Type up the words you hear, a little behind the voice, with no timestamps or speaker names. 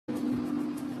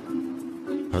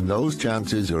And those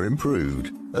chances are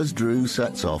improved as Drew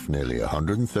sets off nearly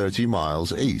 130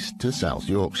 miles east to South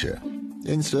Yorkshire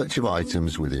in search of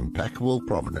items with impeccable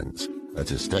provenance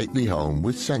at a stately home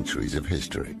with centuries of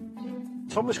history.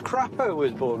 Thomas Crapper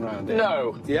was born around here.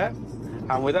 No. Yeah.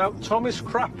 And without Thomas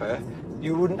Crapper,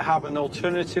 you wouldn't have an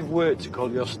alternative word to call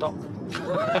your stock.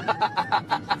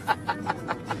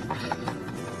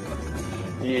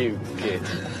 You kid.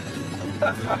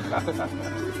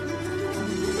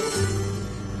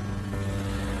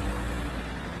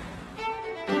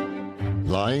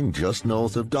 Lying just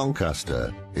north of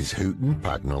Doncaster is Houghton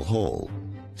Pagnell Hall.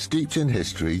 Steeped in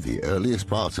history, the earliest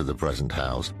part of the present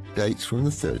house dates from the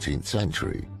 13th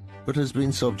century, but has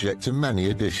been subject to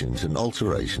many additions and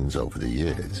alterations over the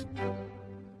years.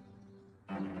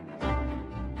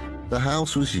 The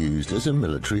house was used as a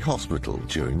military hospital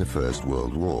during the First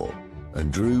World War,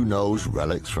 and Drew knows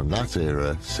relics from that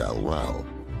era sell well.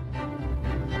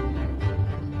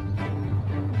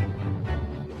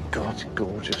 God, it's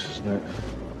gorgeous, isn't it?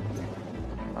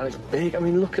 And it's big. I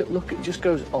mean, look, it just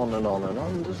goes on and on and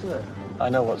on, doesn't it? I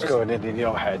know what's going in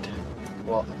your head.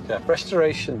 What? The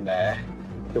restoration there,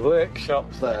 the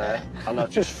workshops there, And I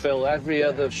just fill every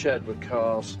other shed with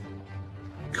cars.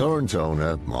 Current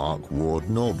owner Mark Ward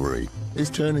Norbury is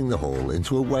turning the hall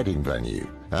into a wedding venue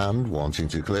and, wanting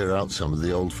to clear out some of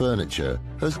the old furniture,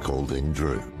 has called in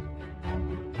Drew.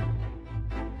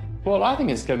 Well, I think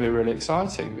it's going to be really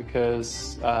exciting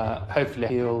because hopefully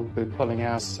he'll be pulling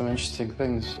out some interesting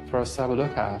things for us to have a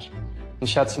look at and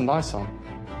shed some light on.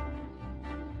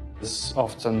 There's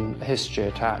often history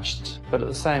attached, but at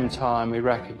the same time we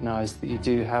recognise that you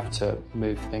do have to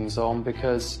move things on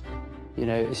because, you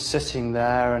know, it's sitting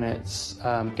there and it's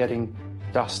getting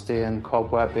dusty and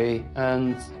cobwebby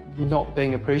and not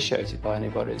being appreciated by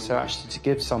anybody. So actually to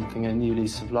give something a new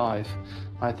lease of life,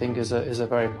 I think is a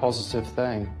very positive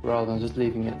thing, rather than just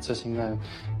leaving it sitting there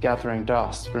gathering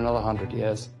dust for another 100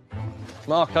 years.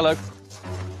 Mark, hello.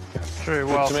 Drew,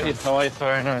 Good to meet you. How are you?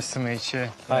 Very nice to meet you.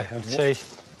 Hi, I'm T.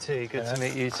 T, good to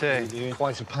meet you too.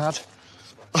 Quite a pad.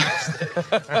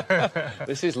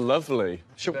 This is lovely.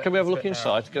 Can we have a look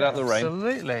inside to get out of the rain?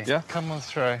 Absolutely. Yeah? Come on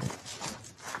through.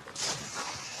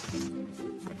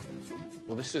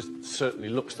 Well, this certainly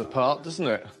looks the part, doesn't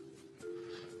it?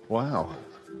 Wow.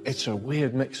 It's a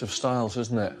weird mix of styles,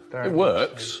 isn't it? It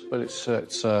works, but it's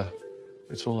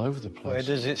all over the place. Where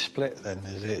does it split then?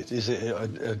 Is it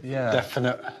a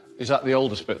definite? Is that the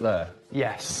oldest bit there?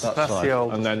 Yes, That that's side. the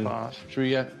oldest And then, part. should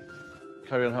we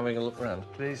carry on having a look around?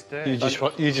 Please do. You just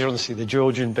want to see the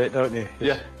Georgian bit, don't you?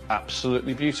 Yeah,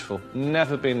 absolutely beautiful.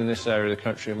 Never been in this area of the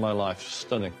country in my life.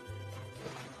 Stunning.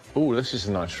 Oh, this is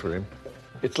a nice room.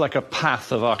 It's like a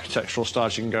path of architectural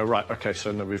styles. You can go, right, OK,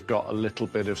 so now we've got a little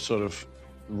bit of sort of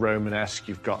Romanesque,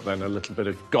 you've got then a little bit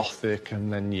of Gothic,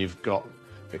 and then you've got,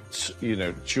 you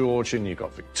know, Georgian, you've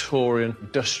got Victorian,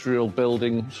 industrial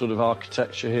building sort of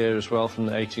architecture here as well from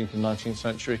the 18th and 19th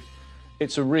century.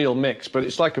 It's a real mix, but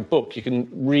it's like a book. You can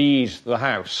read the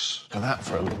house. Look at that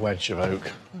for a wedge of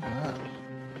oak. Look at that.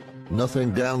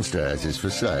 Nothing downstairs is for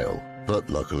sale, but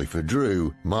luckily for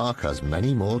Drew, Mark has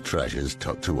many more treasures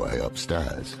tucked away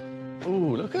upstairs.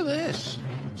 Ooh, look at this.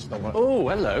 Oh,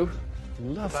 hello.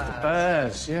 Love the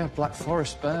bears. Yeah, Black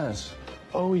Forest bears.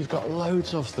 Oh, you've got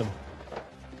loads of them.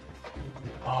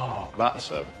 Oh,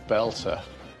 that's a belter.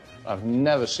 I've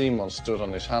never seen one stood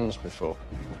on his hands before.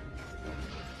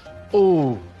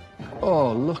 Oh,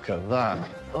 look at that.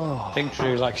 Oh, I think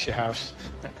Drew likes your house.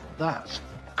 that's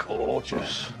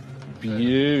gorgeous.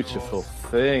 Beautiful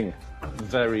thing.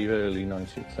 Very early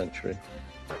 19th century.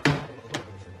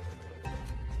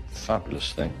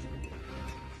 Fabulous thing.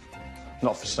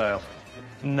 Not for sale.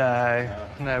 No,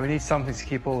 we need something to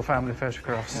keep all the family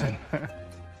photographs in.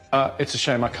 It's a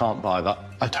shame I can't buy that.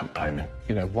 I don't blame him.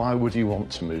 You know, why would you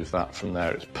want to move that from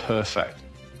there? It's perfect.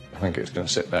 I think it's going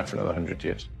to sit there for another 100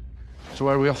 years. So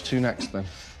where are we off to next, then?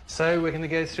 So we're going to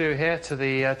go through here to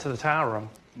the tower room.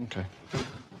 OK.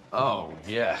 Oh,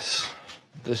 yes.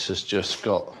 This has just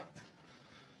got...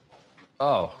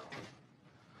 Oh.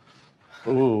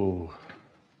 Ooh.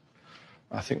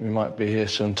 I think we might be here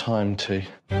some time, T.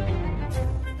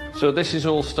 So this is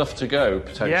all stuff to go,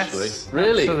 potentially? Yes,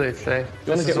 really? Absolutely. You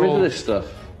want to get rid of this stuff?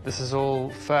 This is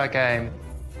all fair game.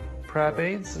 Prayer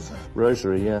beads, is it?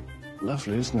 Rosary, yeah.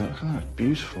 Lovely, isn't it? Oh, it's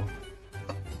beautiful.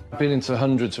 I've been into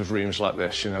hundreds of rooms like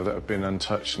this, you know, that have been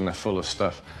untouched and they're full of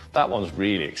stuff. That one's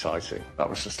really exciting. That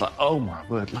was just like, oh my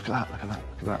word, look at that, look at that,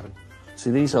 look at that.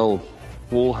 See, these old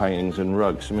wall hangings and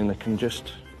rugs, I mean, they can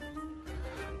just...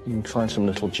 You can find some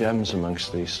little gems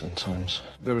amongst these sometimes.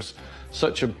 There was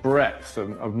such a breadth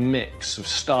of mix of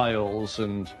styles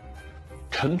and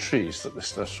countries that this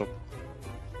stuff's from.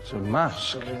 It's a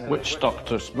mask. Witch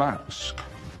doctor's mask.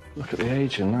 Look at the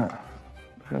age in that.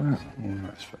 Look at that. Yeah,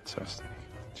 that's fantastic.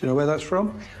 Do you know where that's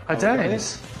from? I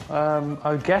don't.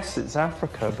 I guess it's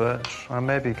Africa, but I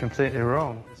may be completely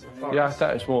wrong. Yeah, I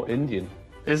thought it's more Indian.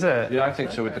 Is it? Yeah, I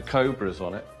think so, with the cobras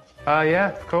on it. Yeah,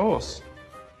 of course.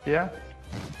 Yeah.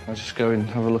 I'll just go and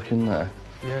have a look in there.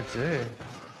 Yeah, do.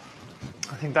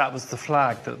 I think that was the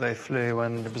flag that they flew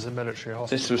when it was a military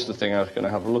hospital. This was the thing I was going to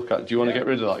have a look at. Do you want to get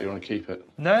rid of that, or you want to keep it?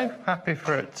 No, happy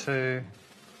for it to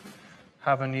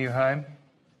have a new home.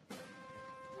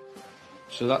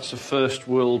 So that's a First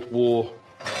World War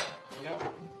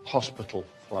hospital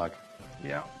flag.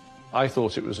 Yeah. I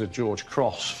thought it was a George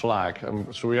Cross flag,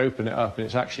 and so we open it up and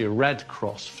it's actually a Red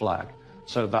Cross flag.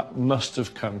 So that must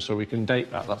have come, so we can date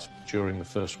that. That's during the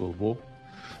First World War.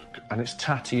 And it's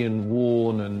tatty and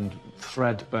worn and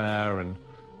threadbare and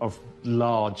of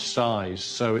large size.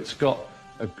 So it's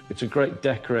a great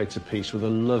decorator piece with a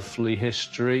lovely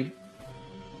history.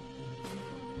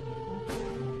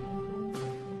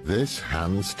 This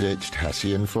hand-stitched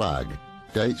Hessian flag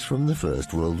dates from the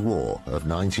First World War of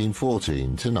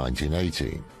 1914 to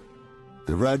 1918.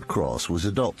 The Red Cross was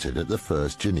adopted at the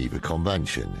First Geneva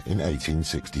Convention in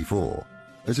 1864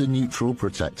 as a neutral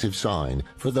protective sign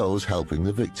for those helping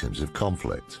the victims of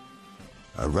conflict.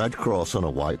 A red cross on a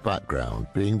white background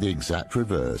being the exact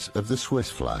reverse of the Swiss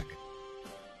flag.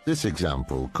 This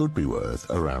example could be worth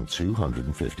around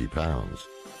 £250.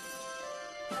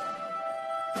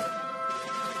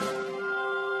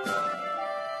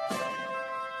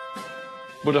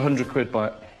 Would 100 quid buy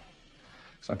it?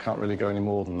 So I can't really go any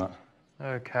more than that.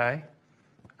 Okay.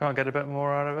 Can't get a bit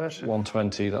more out of it?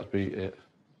 120, that'd be it.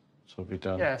 So it'll be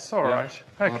done. Yes, all right.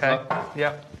 Okay.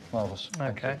 Yeah. Marvellous.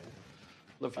 Okay.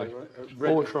 Lovely. A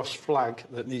Red Cross flag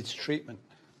that needs treatment.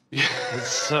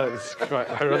 It's quite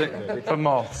ironic. For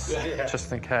moths,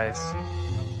 just in case.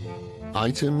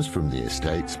 Items from the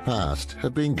estate's past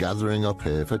have been gathering up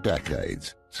here for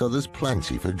decades, so there's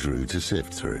plenty for Drew to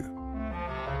sift through.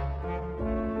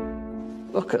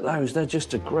 Look at those, they're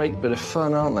just a great bit of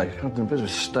fun, aren't they? Kind of in a bit of a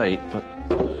state, but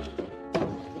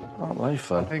aren't they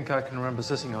fun? I think I can remember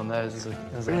sitting on those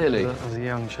as a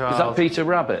young child. Is that Peter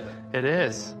Rabbit? It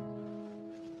is.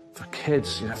 For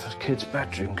kids, for a kid's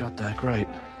bedroom, God, they're great.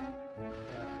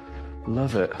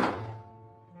 Love it.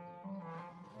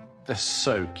 They're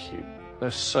so cute. They're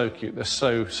so cute. They're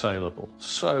so saleable.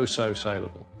 So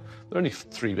saleable. They're only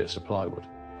 3 bits of plywood.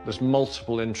 There's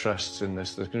multiple interests in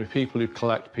this. There's going to be people who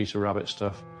collect Peter Rabbit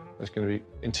stuff. There's going to be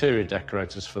interior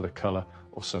decorators for the colour,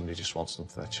 or somebody just wants them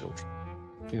for their children.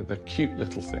 They're cute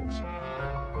little things.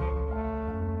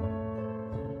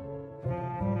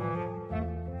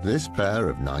 This pair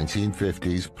of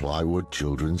 1950s plywood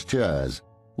children's chairs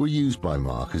were used by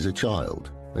Mark as a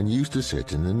child and used to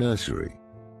sit in the nursery.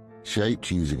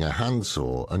 Shaped using a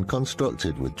handsaw and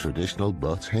constructed with traditional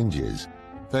butt hinges,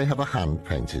 they have a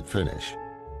hand-painted finish.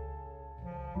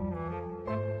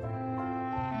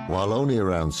 While only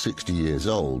around 60 years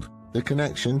old, the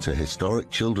connection to historic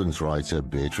children's writer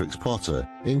Beatrix Potter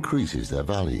increases their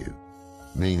value,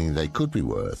 meaning they could be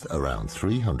worth around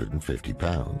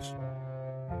 £350.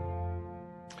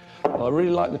 Well, I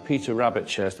really like the Peter Rabbit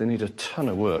chairs. They need a ton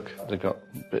of work. They've got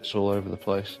bits all over the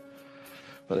place,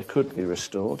 but they could be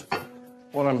restored.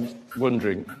 What I'm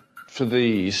wondering, for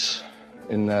these,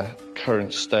 in their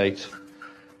current state,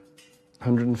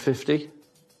 150?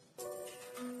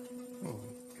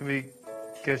 Can we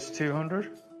go to 200?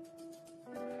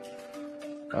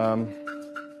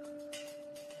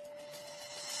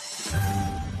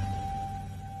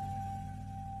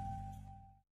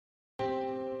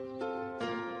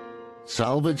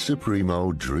 Salvage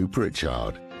Supremo Drew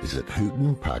Pritchard is at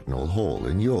Houghton Pagnell Hall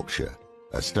in Yorkshire,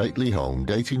 a stately home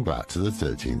dating back to the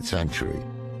 13th century.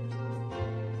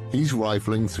 He's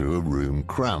rifling through a room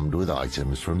crammed with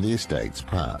items from the estate's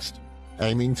past,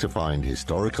 aiming to find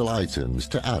historical items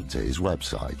to add to his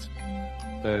website.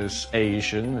 There's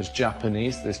Asian, there's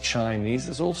Japanese, there's Chinese,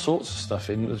 there's all sorts of stuff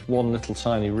in this one little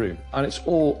tiny room. And it's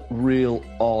all real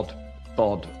odd,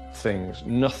 bod things.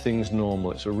 Nothing's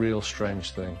normal. It's a real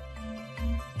strange thing.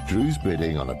 Drew's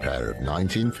bidding on a pair of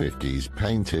 1950s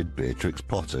painted Beatrix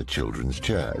Potter children's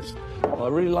chairs. Well, I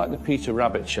really like the Peter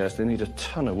Rabbit chairs. They need a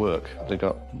ton of work. They've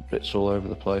got bits all over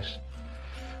the place,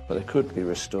 but they could be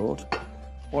restored.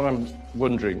 What I'm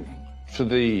wondering, for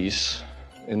these,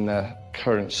 in their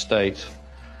current state,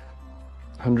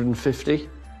 150?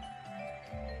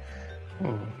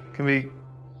 Can we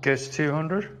go to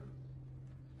 200?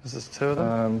 Is this 2 of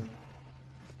them?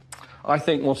 I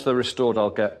think once they're restored, I'll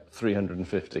get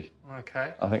 350.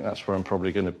 Okay. I think that's where I'm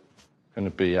probably going to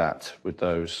be at with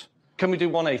those. Can we do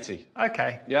 180?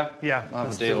 Okay. Yeah? Yeah. I'll have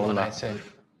let's a deal do on that. 180.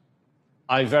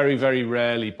 I very, very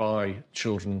rarely buy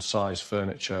children's size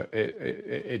furniture.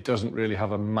 It doesn't really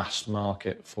have a mass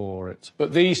market for it.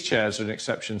 But these chairs are an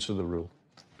exception to the rule.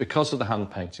 Because of the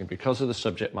hand painting, because of the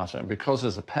subject matter, and because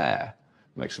there's a pair,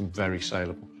 makes them very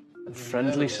saleable. The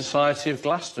Friendly Society of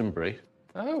Glastonbury.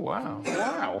 Oh, wow.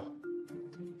 Wow.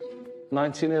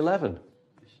 1911.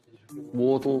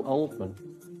 Wardle Oldman.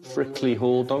 Frickley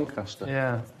Hall, Doncaster.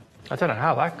 Yeah. I don't know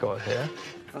how that got here.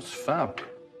 That's fab.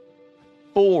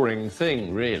 Boring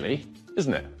thing, really,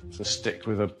 isn't it? It's a stick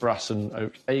with a brass and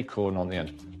oak acorn on the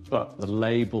end. But the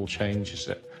label changes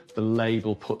it. The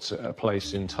label puts it at a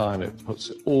place in time. It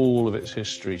puts all of its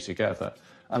history together.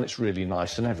 And it's really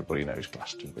nice, and everybody knows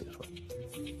Glastonbury as well.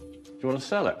 Do you want to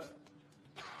sell it?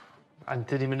 And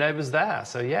didn't even know it was there,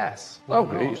 so yes. Oh,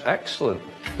 it's excellent.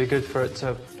 Be good for it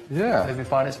to maybe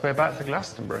find its way back to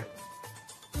Glastonbury.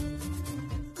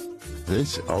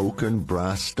 This oak and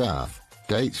brass staff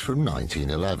dates from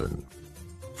 1911.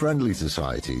 Friendly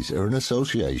societies are an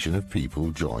association of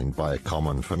people joined by a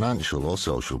common financial or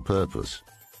social purpose.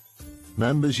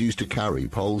 Members used to carry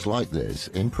poles like this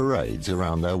in parades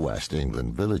around their West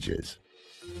England villages.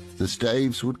 The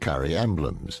staves would carry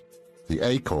emblems, the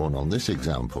acorn on this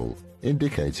example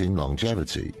indicating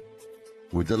longevity.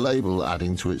 With the label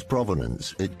adding to its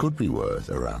provenance, it could be worth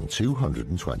around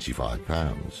 £225.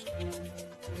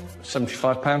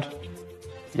 £75?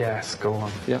 Yes, go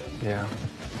on. Yep. Yeah.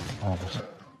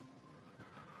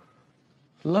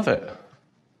 Love it.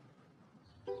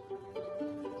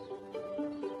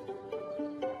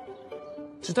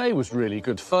 Today was really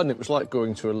good fun. It was like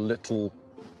going to a little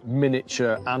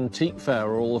miniature antique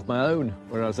fair all of my own,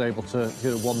 where I was able to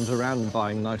wander around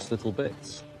buying nice little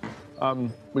bits.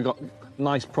 We got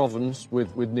nice provence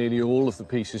with nearly all of the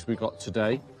pieces we got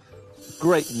today.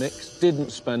 Great mix,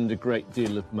 didn't spend a great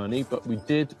deal of money, but we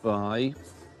did buy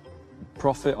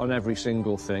profit on every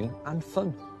single thing and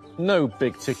fun. No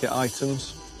big ticket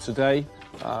items today.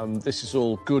 This is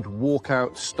all good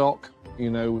walkout stock. You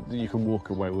know, you can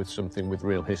walk away with something with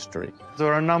real history. There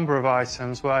were a number of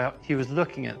items where he was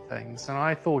looking at things, and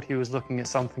I thought he was looking at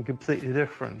something completely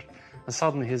different. And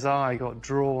suddenly his eye got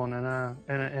drawn in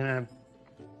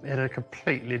a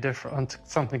completely different,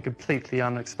 something completely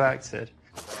unexpected.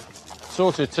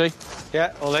 Sorted, T.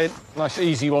 Yeah, all in. Nice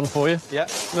easy one for you. Yeah.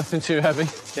 Nothing too heavy.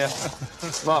 Yeah.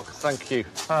 Mark, thank you.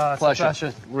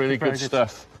 Pleasure. Really Very good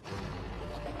stuff.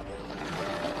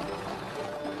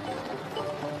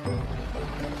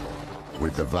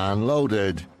 With the van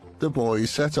loaded, the boys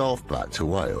set off back to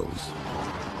Wales.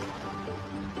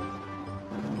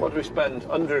 What did we spend?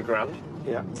 Under £1,000.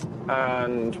 Yeah.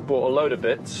 And bought a load of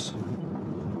bits.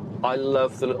 I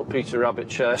love the little Peter Rabbit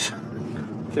chairs.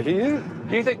 Do you?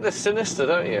 You think they're sinister,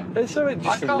 don't you? There's something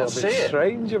just I a can't little see bit it.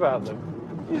 strange about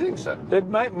them. You think so? It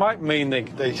might mean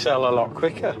they sell a lot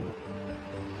quicker.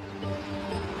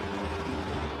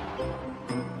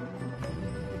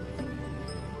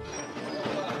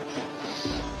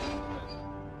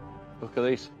 Look at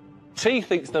these. T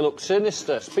thinks they look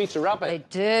sinister. It's Peter Rabbit. They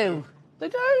do. They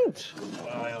don't.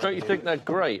 Don't you think they're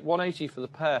great? 180 for the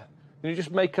pair. Can you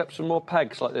just make up some more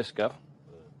pegs like this, Gav?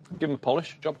 Give them a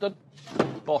polish. Job done.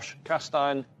 Bosh. Cast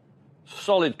iron.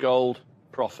 Solid gold.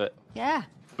 Profit. Yeah.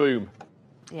 Boom.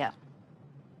 Yeah.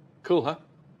 Cool, huh?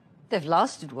 They've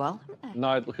lasted well, haven't they?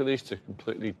 No, look at these two.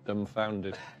 Completely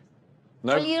dumbfounded.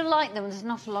 No? Well, you like them. There's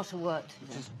not a lot of work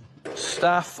to do.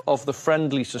 Staff of the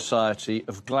Friendly Society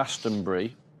of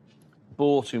Glastonbury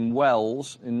bought in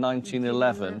Wells in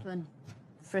 1911.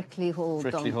 Frickley Hall.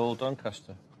 Frickley Hall,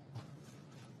 Doncaster.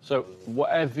 So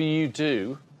whatever you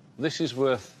do, this is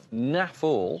worth naff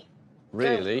all,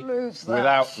 really, Don't lose that.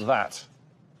 without that.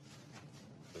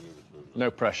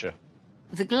 No pressure.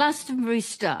 The Glastonbury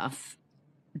stuff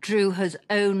Drew has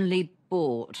only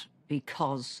bought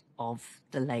because of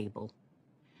the label.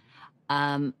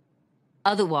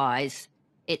 Otherwise,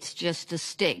 it's just a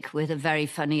stick with a very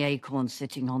funny acorn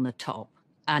sitting on the top,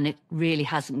 and it really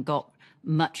hasn't got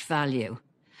much value.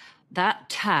 That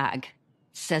tag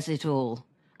says it all,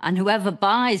 and whoever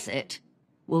buys it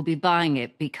will be buying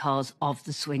it because of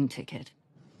the swing ticket.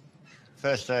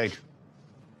 First aid.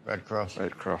 Red Cross.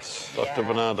 Red Cross. Dr.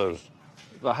 Bernardo's.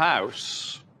 The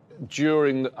house,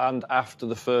 during and after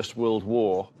the First World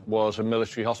War, was a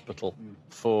military hospital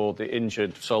for the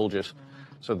injured soldiers.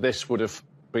 So this would have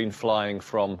been flying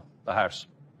from the house.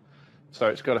 So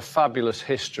it's got a fabulous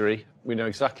history. We know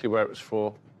exactly where it was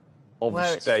for, Where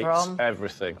obvious it's dates, from.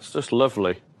 everything. It's just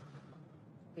lovely.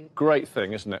 Great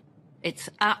thing, isn't it? It's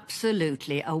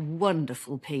absolutely a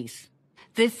wonderful piece.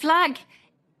 The flag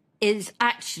is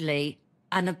actually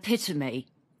an epitome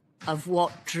of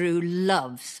what Drew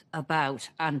loves about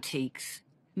antiques.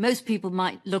 Most people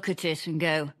might look at it and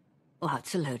go, well,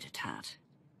 it's a load of tat.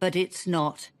 But it's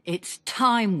not. It's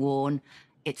time-worn.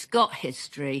 It's got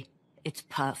history. It's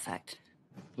perfect.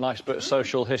 Nice bit of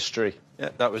social history. Yeah,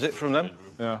 that was it from them.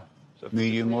 Yeah.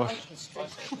 Medium wash.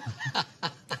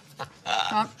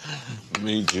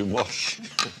 Medium wash.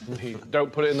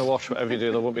 Don't put it in the wash, whatever you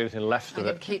do. There won't be anything left I'm of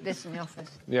going it. to keep this in the office.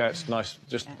 Yeah, it's nice.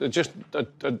 Just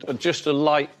a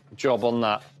light job on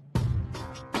that.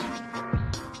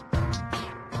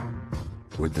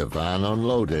 With the van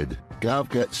unloaded, Gav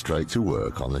gets straight to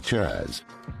work on the chairs.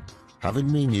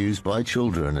 Having been used by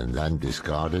children and then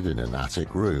discarded in an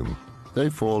attic room, they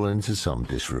fall into some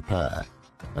disrepair,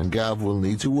 and Gav will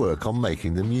need to work on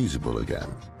making them usable again.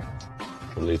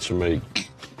 I need to make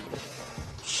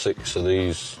 6 of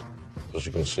these. As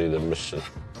you can see, they're missing.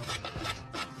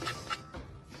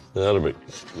 They're a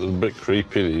bit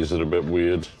creepy, these are a bit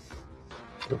weird.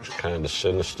 Looks kind of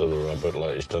sinister, the rabbit,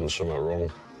 like he's done something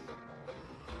wrong.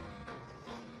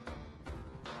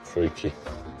 Freaky.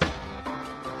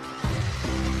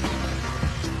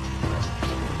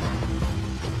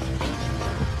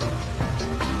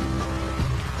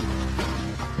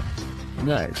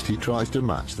 Next, he tries to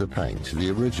match the paint to the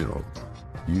original,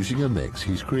 using a mix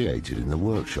he's created in the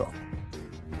workshop.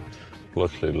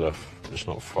 Luckily enough, it's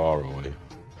not far away.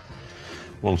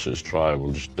 Once it's dry,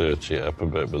 we'll just dirty it up a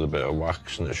bit with a bit of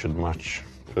wax and it should match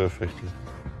perfectly.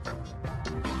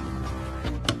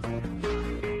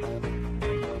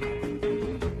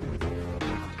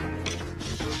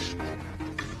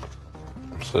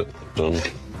 That's it, done.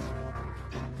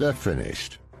 They're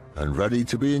finished and ready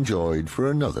to be enjoyed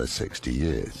for another 60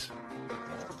 years.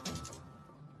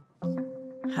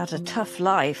 Had a tough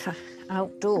life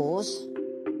outdoors.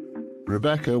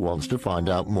 Rebecca wants to find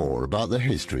out more about the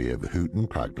history of Houghton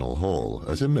Pagnell Hall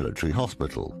as a military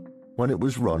hospital, when it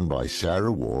was run by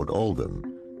Sarah Ward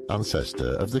Oldham,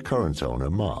 ancestor of the current owner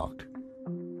Mark.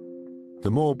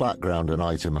 The more background an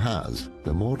item has,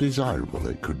 the more desirable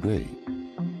it could be.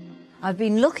 I've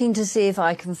been looking to see if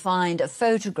I can find a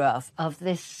photograph of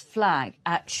this flag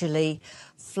actually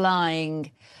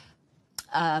flying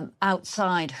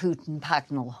outside Houghton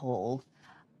Pagnell Hall.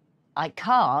 I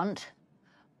can't,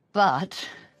 but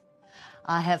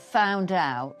I have found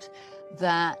out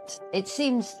that it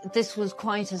seems this was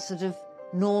quite a sort of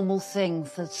normal thing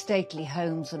for stately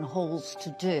homes and halls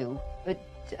to do. But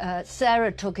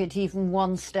Sarah took it even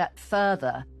one step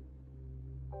further.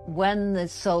 When the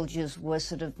soldiers were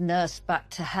sort of nursed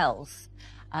back to health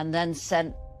and then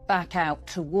sent back out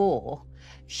to war,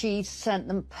 she sent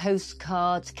them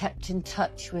postcards, kept in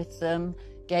touch with them,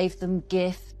 gave them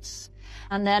gifts.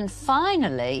 And then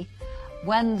finally,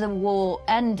 when the war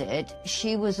ended,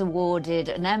 she was awarded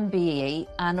an MBE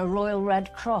and a Royal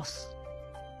Red Cross.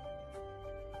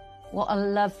 What a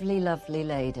lovely, lovely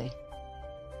lady.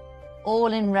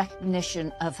 All in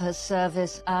recognition of her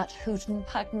service at Houghton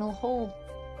Pagnell Hall.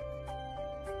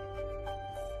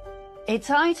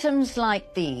 It's items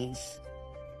like these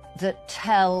that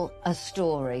tell a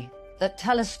story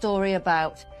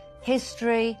about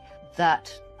history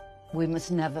that we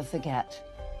must never forget.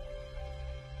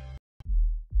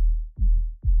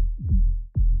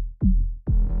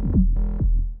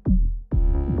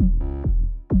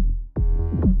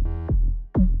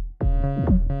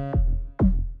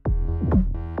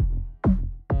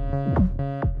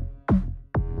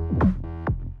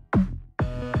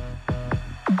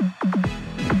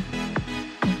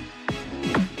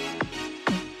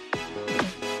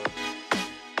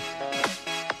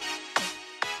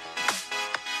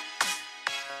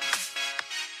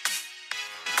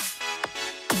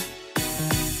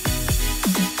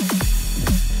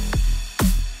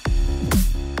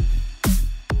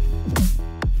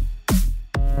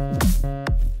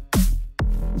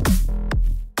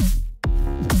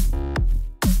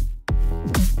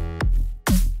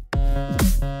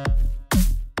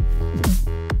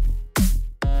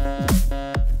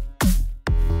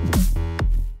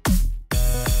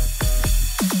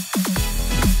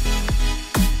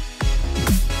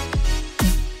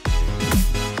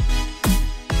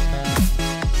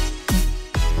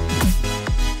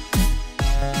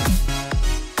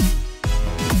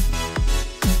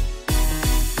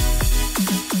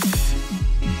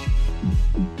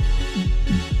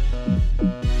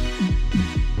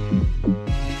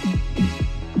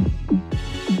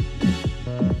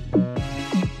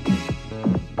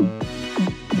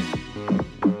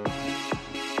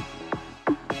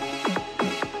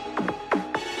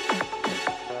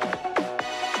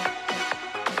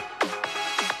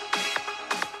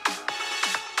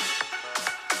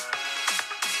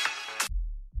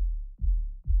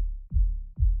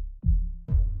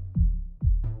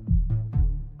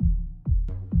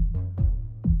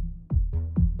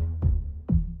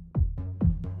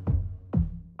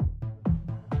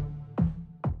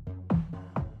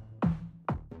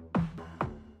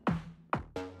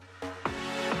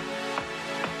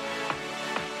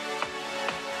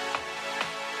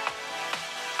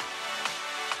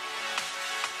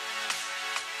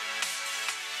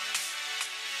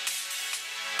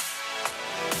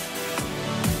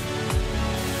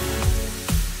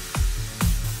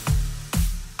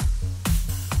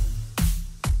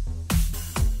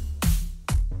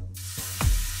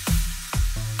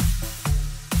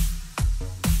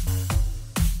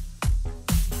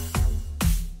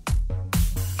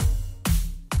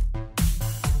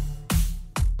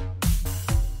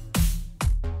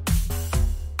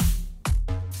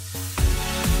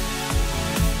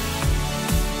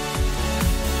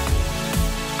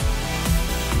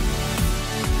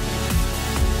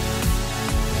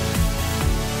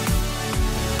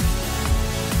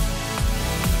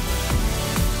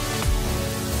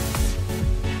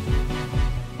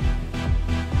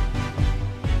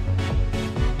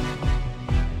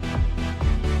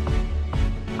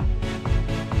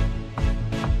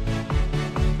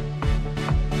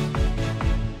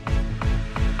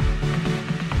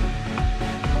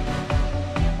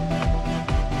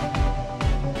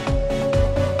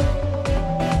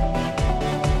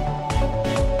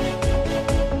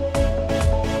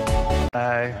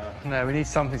 No, we need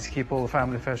something to keep all the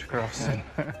family photographs in.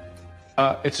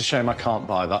 It's a shame I can't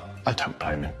buy that. I don't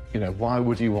blame him. You know, why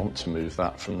would you want to move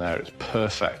that from there? It's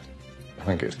perfect. I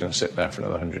think it's going to sit there for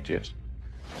another 100 years.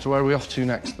 So where are we off to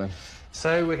next, then?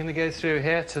 So we're going to go through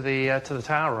here to the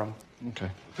tower room. OK.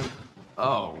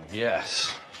 Oh,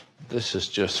 yes. This has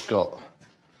just got...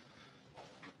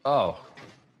 Oh.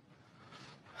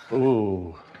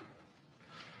 Ooh.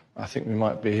 I think we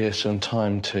might be here some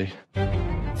time, T.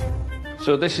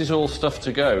 So this is all stuff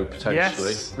to go, potentially?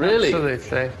 Yes, really?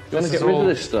 Absolutely. You want to get rid of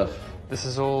this stuff? This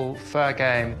is all fair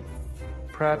game.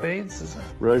 Prayer beads, is it?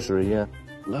 Rosary, yeah.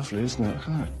 Lovely, isn't it?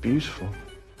 Oh, it's beautiful.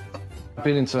 I've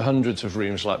been into hundreds of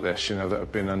rooms like this, you know, that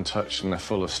have been untouched and they're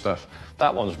full of stuff.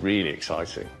 That one's really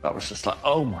exciting. That was just like,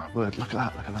 oh my word, look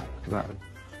at that, look at that, look at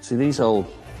that. See, these old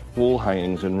wall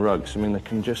hangings and rugs, I mean, they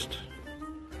can just...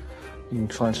 You can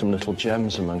find some little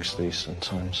gems amongst these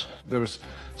sometimes. There was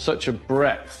such a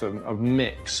breadth and a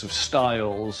mix of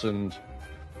styles and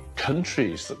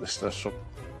countries that this stuff's from.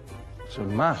 It's a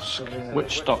mask.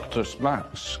 Witch doctor's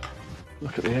mask.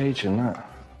 Look at the age in that.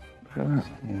 Look at that.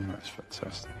 That's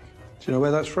fantastic. Do you know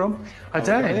where that's from? I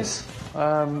don't.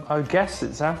 I would guess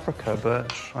it's Africa,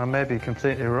 but I may be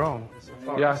completely wrong.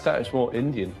 Yeah, I thought it's more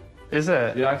Indian. Is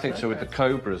it? Yeah, I think so, with the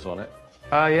cobras on it.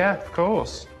 Yeah, of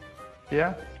course.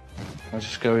 Yeah. I'll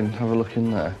just go and have a look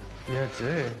in there. Yeah, I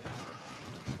do.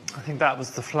 I think that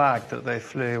was the flag that they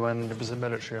flew when it was a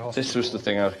military hospital. This was the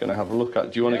thing I was going to have a look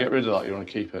at. Do you want to get rid of that or you want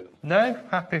to keep it? No,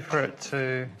 happy for it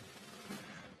to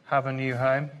have a new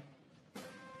home.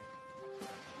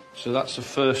 So that's a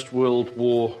First World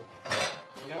War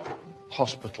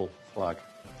hospital flag.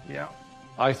 Yeah.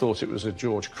 I thought it was a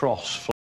George Cross flag.